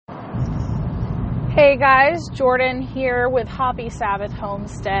Hey guys, Jordan here with Happy Sabbath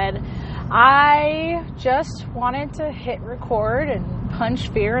Homestead. I just wanted to hit record and punch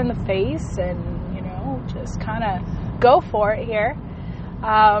fear in the face and, just kind of go for it here.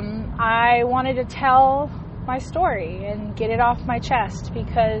 I wanted to tell my story and get it off my chest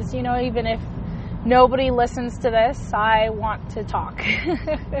because, even if nobody listens to this, I want to talk.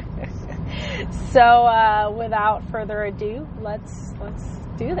 So, without further ado, let's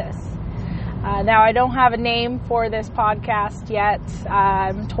do this. Now, I don't have a name for this podcast yet.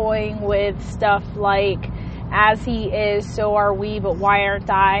 I'm toying with stuff like, as he is, so are we, but why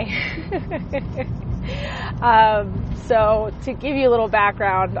aren't I? So, to give you a little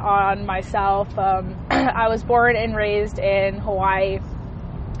background on myself, I was born and raised in Hawaii,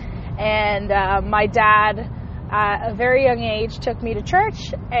 and my dad, at a very young age, took me to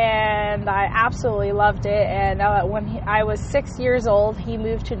church, and I absolutely loved it. And when I was 6 years old, he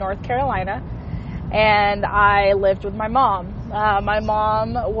moved to North Carolina, and I lived with my mom. My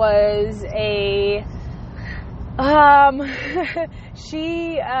mom was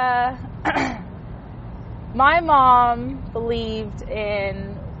my mom believed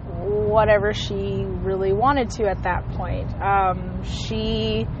in whatever she really wanted to at that point.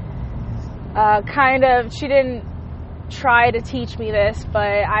 She didn't try to teach me this, but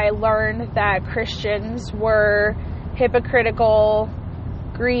I learned that Christians were hypocritical,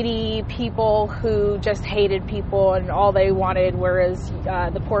 greedy people who just hated people, and all they wanted was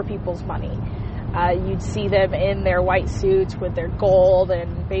the poor people's money. You'd see them in their white suits with their gold,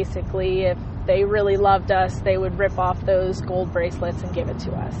 and basically if they really loved us, they would rip off those gold bracelets and give it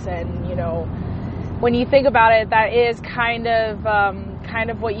to us. And when you think about it, that is kind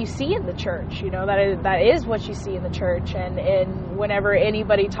of what you see in the church. That is what you see in the church. And whenever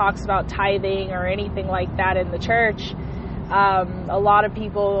anybody talks about tithing or anything like that in the church, a lot of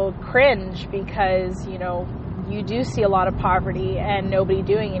people cringe because you do see a lot of poverty and nobody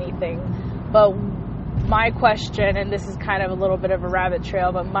doing anything. But my question, and this is kind of a little bit of a rabbit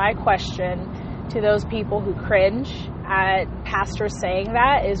trail, but my question to those people who cringe at pastors saying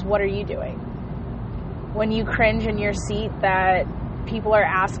that is, what are you doing? When you cringe in your seat that people are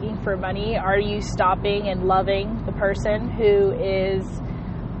asking for money, are you stopping and loving the person who is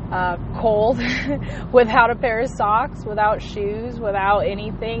cold, without a pair of socks, without shoes, without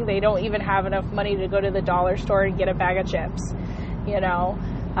anything? They don't even have enough money to go to the dollar store and get a bag of chips,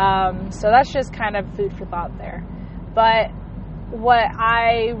 So that's just kind of food for thought there. But what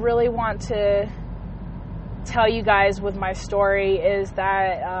I really want to tell you guys with my story is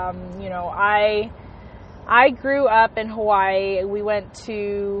that, I grew up in Hawaii. We went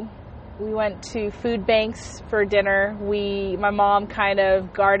to food banks for dinner. My mom kind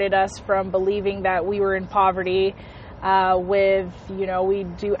of guarded us from believing that we were in poverty. We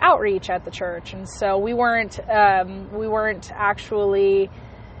do outreach at the church, and so we weren't actually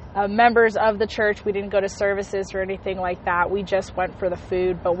members of the church. We didn't go to services or anything like that. We just went for the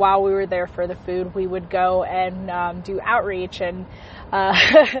food. But while we were there for the food, we would go and do outreach. And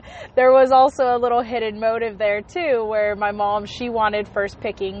there was also a little hidden motive there too, where my mom, she wanted first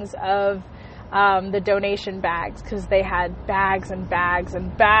pickings of the donation bags, because they had bags and bags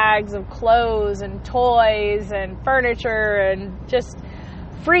and bags of clothes and toys and furniture and just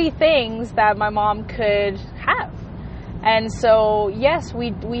free things that my mom could have. And so, yes,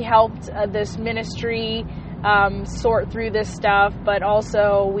 we helped this ministry sort through this stuff, but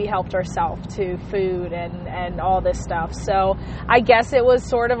also we helped ourselves to food and all this stuff. So I guess it was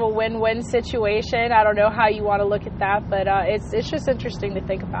sort of a win-win situation. I don't know how you want to look at that, but it's just interesting to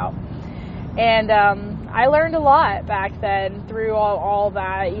think about. And I learned a lot back then through all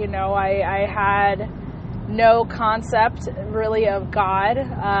that. I had no concept really of God.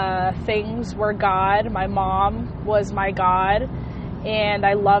 Things were God. My mom was my God, and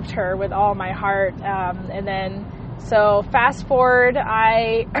I loved her with all my heart. And then, so fast forward,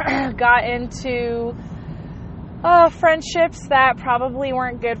 I got into friendships that probably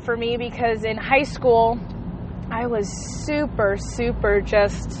weren't good for me, because in high school, I was super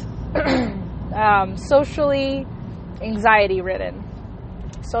just social anxiety ridden.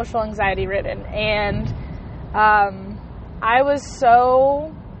 And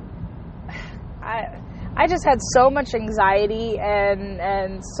I just had so much anxiety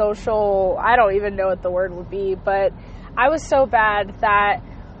and social, I don't even know what the word would be, but I was so bad that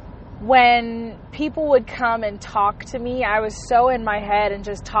when people would come and talk to me, I was so in my head and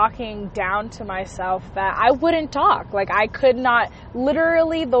just talking down to myself that I wouldn't talk. Like, I could not,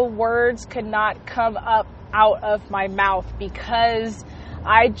 literally the words could not come up out of my mouth because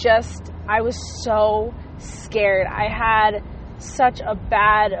I was so scared. I had such a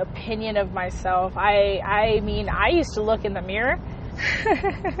bad opinion of myself. I mean, I used to look in the mirror.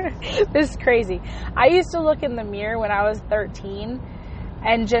 This is crazy. I used to look in the mirror when I was 13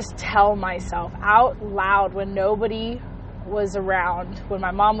 and just tell myself out loud when nobody was around, when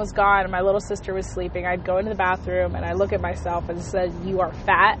my mom was gone and my little sister was sleeping, I'd go into the bathroom and I look at myself and said, you are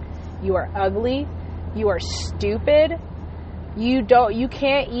fat, you are ugly, you are stupid, you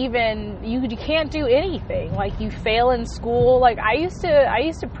can't do anything, like you fail in school. Like I used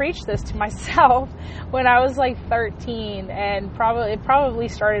to preach this to myself when I was like 13, and it probably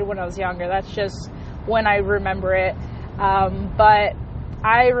started when I was younger. That's just when I remember it. But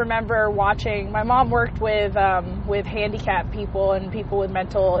I remember watching, my mom worked with handicapped people and people with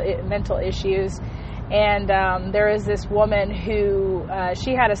mental issues. And there was this woman who,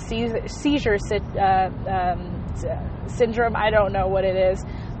 she had a seizure syndrome. I don't know what it is.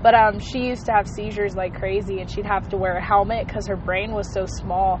 But she used to have seizures like crazy, and she'd have to wear a helmet because her brain was so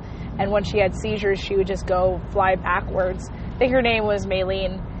small. And when she had seizures, she would just go fly backwards. I think her name was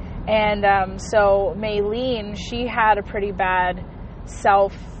Maylene. And so Maylene, she had a pretty bad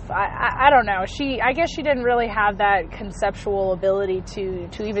I don't know. I guess she didn't really have that conceptual ability to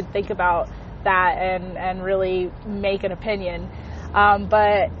even think about that and really make an opinion.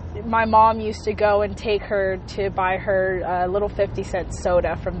 But my mom used to go and take her to buy her little 50-cent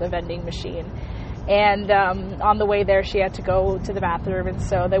soda from the vending machine. And on the way there, she had to go to the bathroom. And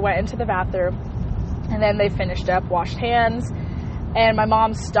so they went into the bathroom, and then they finished up, washed hands. And my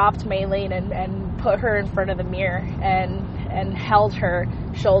mom stopped Maylene and put her in front of the mirror and held her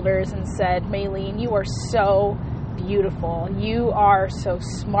shoulders and said, Maylene, you are so beautiful. You are so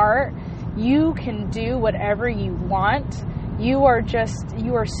smart. You can do whatever you want. You are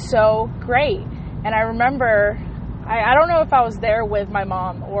so great. And I remember, I don't know if I was there with my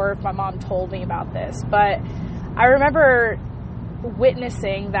mom or if my mom told me about this, but I remember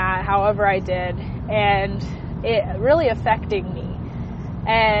witnessing that however I did, and it really affecting me.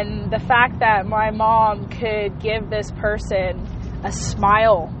 And the fact that my mom could give this person a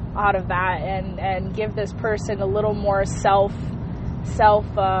smile out of that and give this person a little more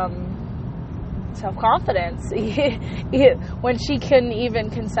self-confidence when she couldn't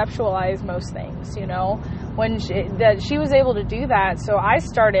even conceptualize most things, when she was able to do that. So I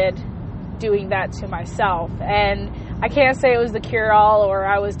started doing that to myself, and I can't say it was the cure-all or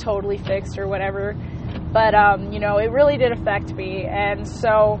I was totally fixed or whatever. But, it really did affect me. And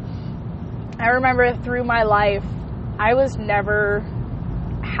so I remember through my life, I was never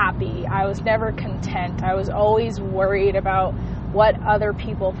happy. I was never content. I was always worried about what other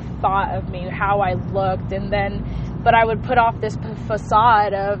people thought of me, how I looked. But I would put off this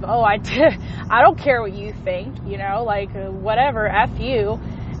facade of, I don't care what you think, whatever, F you.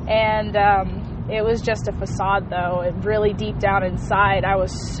 And it was just a facade, though. And really deep down inside, I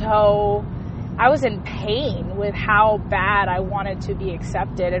was in pain with how bad I wanted to be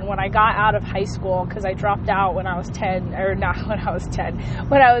accepted. And when I got out of high school, because I dropped out when I was when I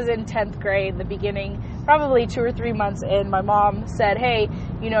was in 10th grade, the beginning, probably 2 or 3 months in, my mom said, hey,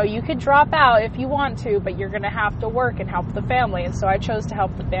 you could drop out if you want to, but you're going to have to work and help the family. And so I chose to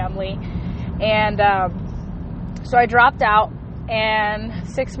help the family. And so I dropped out, and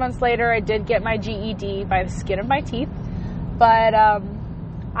 6 months later, I did get my GED by the skin of my teeth. But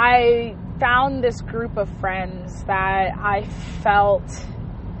I found this group of friends that I felt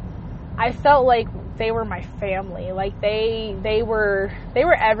like they were my family. Like they were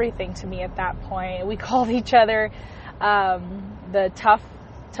everything to me at that point. We called each other the tough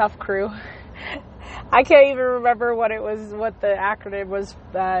crew. I can't even remember what the acronym was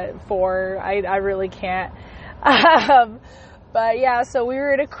for. I really can't. But yeah, so we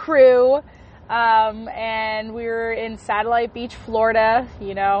were in a crew, and we were in Satellite Beach, Florida,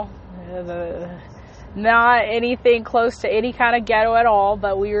 not anything close to any kind of ghetto at all,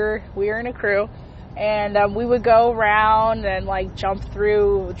 but we were in a crew, and we would go around and jump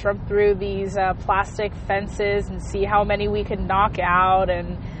through these plastic fences and see how many we could knock out.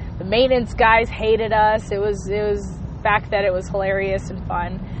 And the maintenance guys hated us. It was back then, it was hilarious and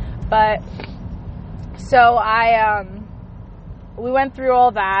fun. But so we went through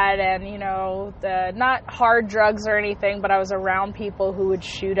all that, and not hard drugs or anything, but I was around people who would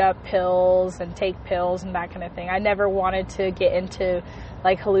shoot up pills and take pills and that kind of thing. I never wanted to get into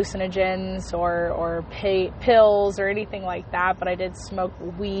hallucinogens or pills or anything like that, but I did smoke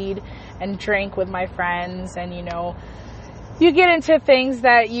weed and drink with my friends. And you get into things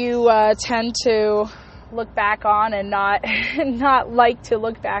that you tend to look back on and not like to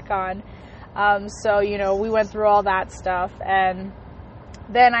look back on. So we went through all that stuff, and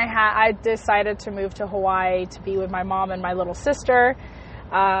then I decided to move to Hawaii to be with my mom and my little sister.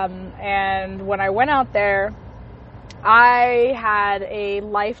 And when I went out there, I had a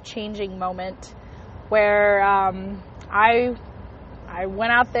life-changing moment where I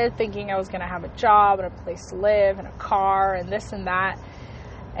went out there thinking I was going to have a job and a place to live and a car and this and that.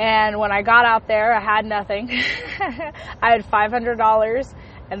 And when I got out there, I had nothing. I had $500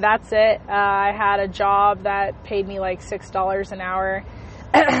 and that's it. I had a job that paid me like $6 an hour.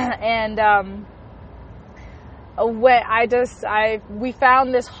 And we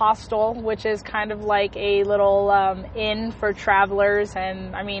found this hostel, which is kind of like a little inn for travelers.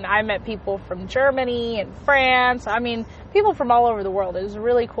 And I mean, I met people from Germany and France. I mean, people from all over the world. It was a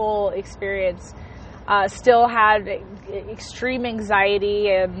really cool experience. Still had extreme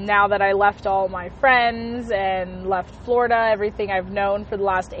anxiety, and now that I left all my friends and left Florida, everything I've known for the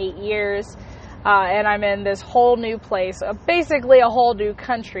last 8 years, and I'm in this whole new place, basically a whole new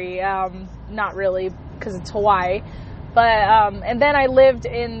country. Not really, because it's Hawaii, but and then I lived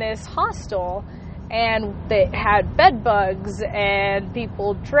in this hostel, and they had bed bugs, and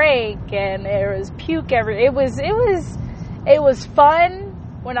people drank, and there was puke It was fun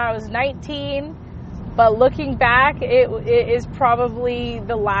when I was 19. But looking back, it is probably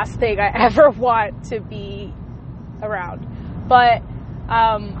the last thing I ever want to be around. But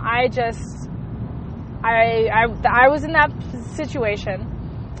I was in that situation.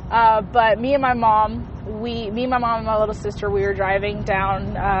 But me and my mom and my little sister, we were driving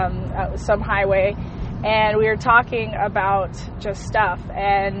down some highway, and we were talking about just stuff.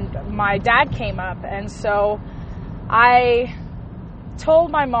 And my dad came up, and so I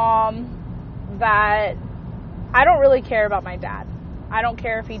told my mom that I don't really care about my dad. I don't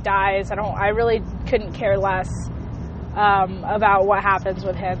care if he dies. I really couldn't care less about what happens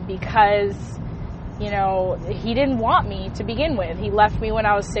with him, because, you know, he didn't want me to begin with. He left me when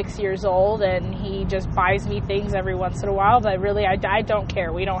I was 6 years old, and he just buys me things every once in a while, but really, I don't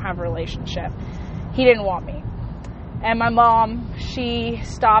care. We don't have a relationship. He didn't want me. And my mom, she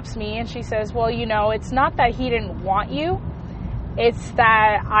stops me and she says, well, you know, it's not that he didn't want you. It's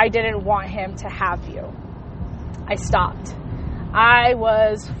that I didn't want him to have you. I stopped. I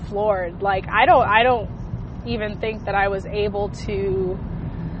was floored. Like, I don't even think that I was able to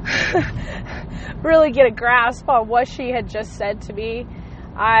really get a grasp on what she had just said to me.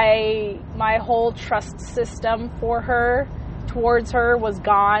 My whole trust system towards her was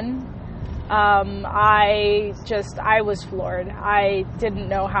gone. I was floored. I didn't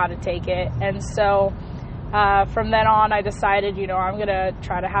know how to take it. And so from then on, I decided, you know, I'm going to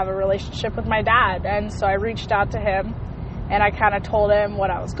try to have a relationship with my dad. And so I reached out to him, and I kind of told him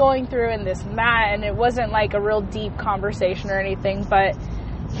what I was going through and this and that. And it wasn't like a real deep conversation or anything, but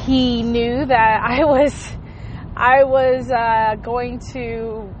he knew that I was going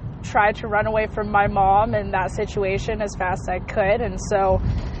to try to run away from my mom in that situation as fast as I could. And so,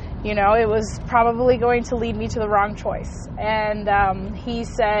 you know, it was probably going to lead me to the wrong choice. And he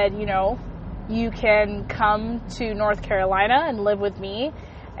said, you know, you can come to North Carolina and live with me.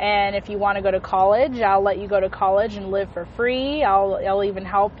 And if you want to go to college, I'll let you go to college and live for free. I'll even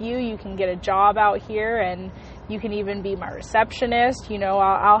help you. You can get a job out here, and you can even be my receptionist. You know,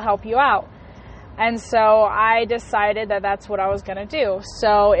 I'll help you out. And so I decided that that's what I was going to do.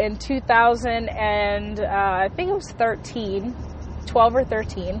 So in 2000 and I think it was 12 or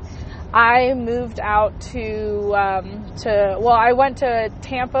 13, I moved out I went to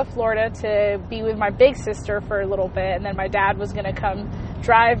Tampa, Florida to be with my big sister for a little bit, and then my dad was going to come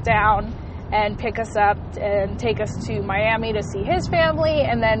drive down and pick us up and take us to Miami to see his family,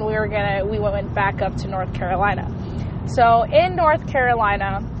 and then we went back up to North Carolina. So in North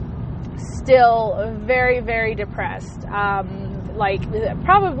Carolina, still very, very depressed. Probably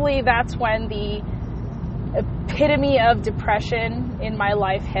that's when the epitome of depression in my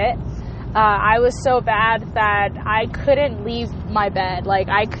life hit. I was so bad that I couldn't leave my bed.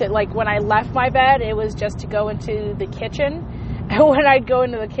 When I left my bed, it was just to go into the kitchen. And when I'd go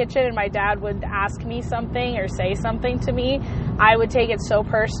into the kitchen and my dad would ask me something or say something to me, I would take it so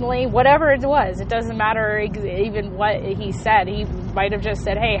personally. Whatever it was, it doesn't matter even what he said. He might have just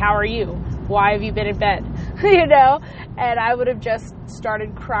said, hey, how are you? Why have you been in bed? You know? And I would have just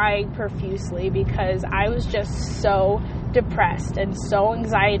started crying profusely because I was just so depressed and so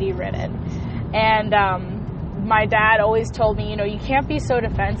anxiety ridden. And my dad always told me, you know, you can't be so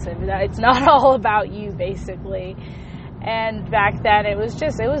defensive. It's not all about you, basically. And back then it was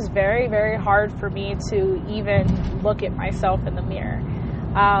very, very hard for me to even look at myself in the mirror.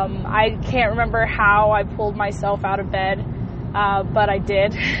 I can't remember how I pulled myself out of bed, but I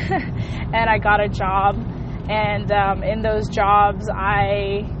did. And I got a job, And in those jobs,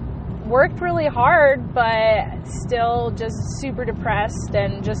 I worked really hard, but still just super depressed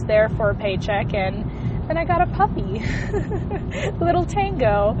and just there for a paycheck. And then I got a puppy, little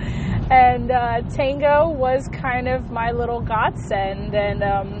Tango. And Tango was kind of my little godsend. And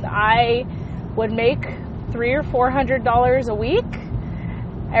I would make $300 or $400 a week,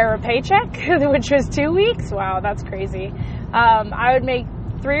 or a paycheck, which was 2 weeks. Wow, that's crazy. I would make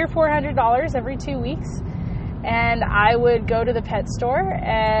 $300 or $400 every 2 weeks. And I would go to the pet store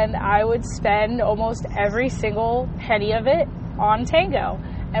and I would spend almost every single penny of it on Tango.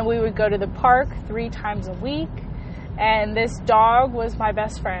 And we would go to the park 3 times a week. And this dog was my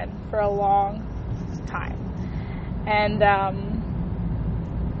best friend for a long time. And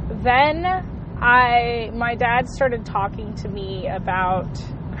then my dad started talking to me about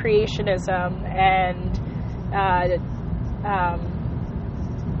creationism and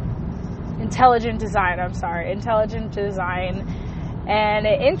intelligent design, and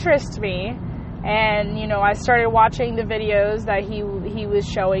it interests me. And, I started watching the videos that he was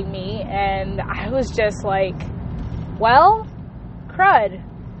showing me, and I was just like, well, crud,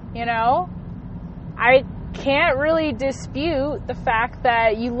 I can't really dispute the fact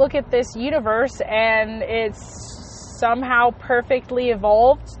that you look at this universe and it's somehow perfectly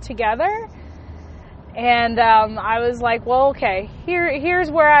evolved together. And I was like, well, okay,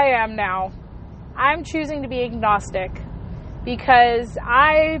 here's where I am now. I'm choosing to be agnostic because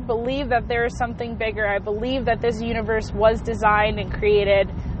I believe that there is something bigger. I believe that this universe was designed and created,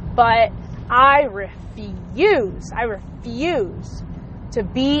 but I refuse to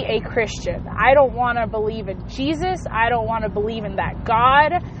be a Christian. I don't want to believe in Jesus. I don't want to believe in that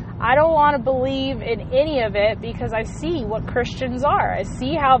God. I don't want to believe in any of it because I see what Christians are. I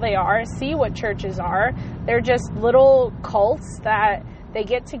see how they are. I see what churches are. They're just little cults that they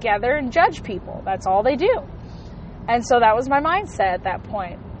get together and judge people. That's all they do. And so that was my mindset at that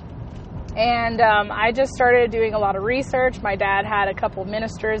point. And I just started doing a lot of research. My dad had a couple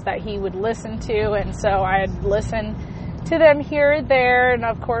ministers that he would listen to, and so I'd listen to them here and there, and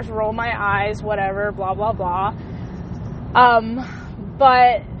of course roll my eyes, whatever, blah, blah, blah.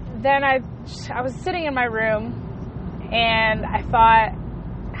 But then I was sitting in my room, and I thought,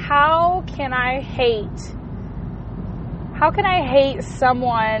 how can I hate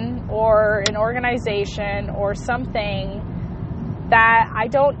someone or an organization or something that I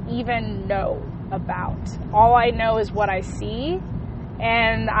don't even know about? All I know is what I see,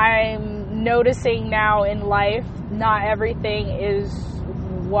 and I'm noticing now in life, not everything is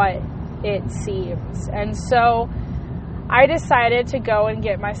what it seems. And so I decided to go and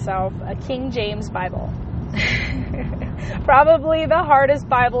get myself a King James Bible. Probably the hardest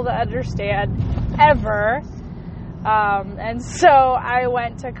Bible to understand ever. And so I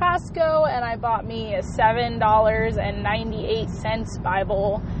went to Costco and I bought me a $7.98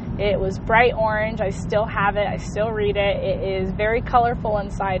 Bible. It was bright orange. I still have it. I still read it. It is very colorful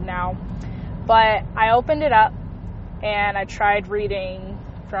inside now. But I opened it up and I tried reading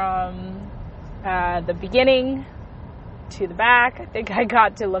from the beginning to the back. I think I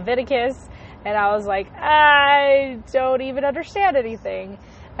got to Leviticus and I was like, I don't even understand anything.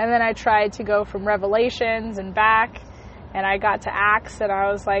 And then I tried to go from Revelations and back, and I got to Acts, and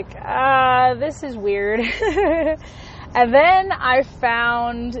I was like, this is weird. And then I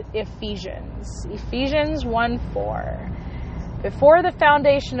found Ephesians 1:4. Before the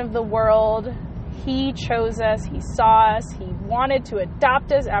foundation of the world, He chose us, He saw us, He wanted to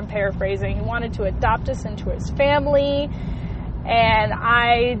adopt us. I'm paraphrasing. He wanted to adopt us into His family. And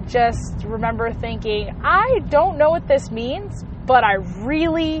I just remember thinking, I don't know what this means, but I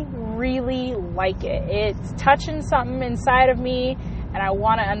really, really like it. It's touching something inside of me, and I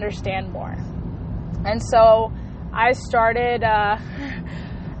want to understand more. And so I started,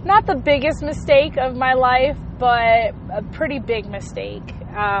 not the biggest mistake of my life, but a pretty big mistake.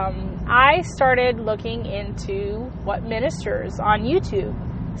 I started looking into what ministers on YouTube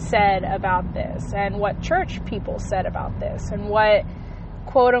said about this, and what church people said about this, and what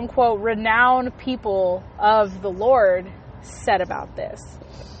quote-unquote renowned people of the Lord said about this.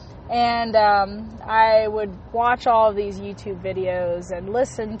 And I would watch all of these YouTube videos and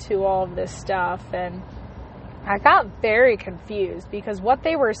listen to all of this stuff, and I got very confused because what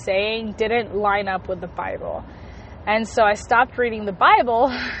they were saying didn't line up with the Bible. And so I stopped reading the Bible.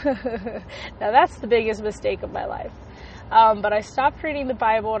 Now that's the biggest mistake of my life. But I stopped reading the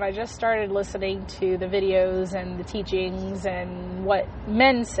Bible and I just started listening to the videos and the teachings and what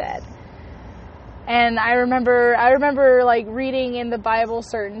men said. And I remember like reading in the Bible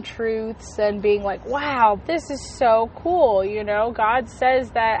certain truths and being like, wow, this is so cool. You know, God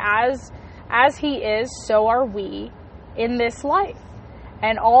says that as he is, so are we in this life.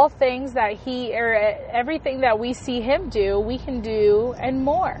 And all things that everything that we see him do, we can do and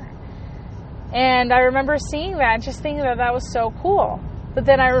more. And I remember seeing that and just thinking that was so cool. But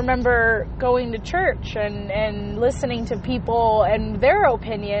then I remember going to church and listening to people and their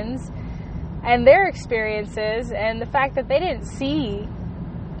opinions and their experiences, and the fact that they didn't see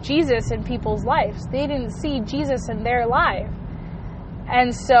Jesus in people's lives. They didn't see Jesus in their life.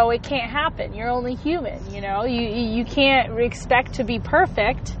 And so it can't happen. You're only human, You can't expect to be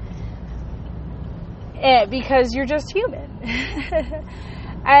perfect because you're just human.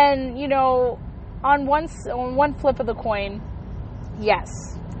 And, on one flip of the coin,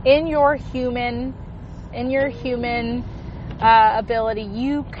 yes, in your human ability,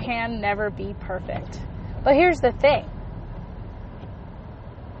 you can never be perfect. But here's the thing.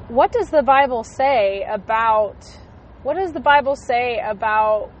 What does the Bible say about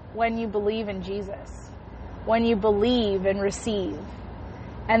when you believe in Jesus? When you believe and receive,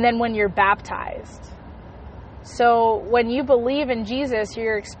 and then when you're baptized? So when you believe in Jesus,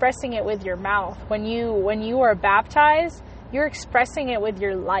 you're expressing it with your mouth. When you are baptized, you're expressing it with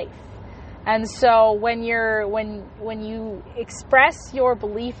your life. And so when you express your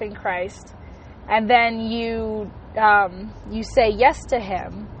belief in Christ, and then you say yes to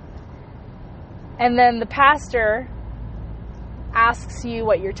him, and then the pastor asks you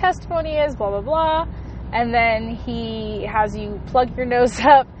what your testimony is, blah, blah, blah, and then he has you plug your nose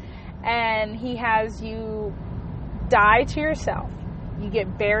up, and he has you die to yourself. You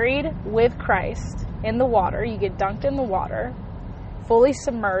get buried with Christ in the water. You get dunked in the water, fully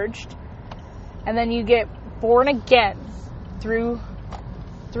submerged, and then you get born again through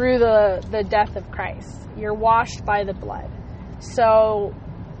the death of Christ. You're washed by the blood. So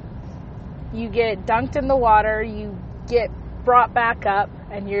you get dunked in the water, you get brought back up,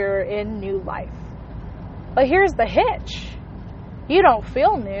 and you're in new life. But here's the hitch. You don't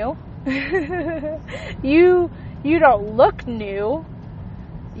feel new. You don't look new.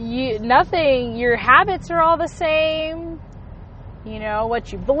 Your habits are all the same.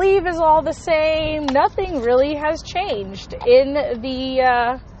 What you believe is all the same. Nothing really has changed in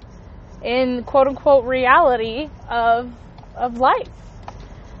quote unquote reality of life.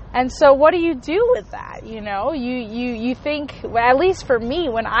 And so what do you do with that? You think, at least for me,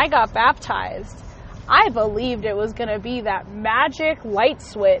 when I got baptized, I believed it was going to be that magic light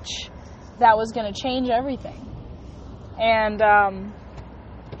switch that was going to change everything. And,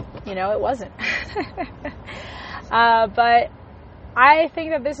 it wasn't. But I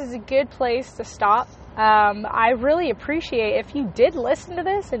think that this is a good place to stop. I really appreciate if you did listen to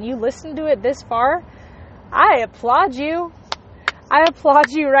this and you listened to it this far. I applaud you. I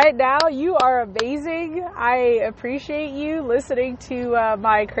applaud you right now. You are amazing. I appreciate you listening to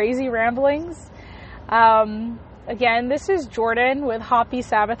my crazy ramblings. Again, this is Jordan with Hoppy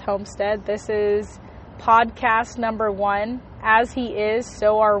Sabbath Homestead. This is podcast number 1. As he is,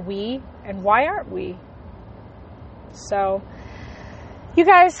 so are we. And why aren't we? So, you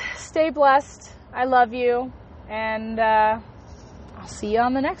guys stay blessed. I love you. And I'll see you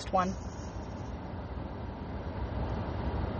on the next one.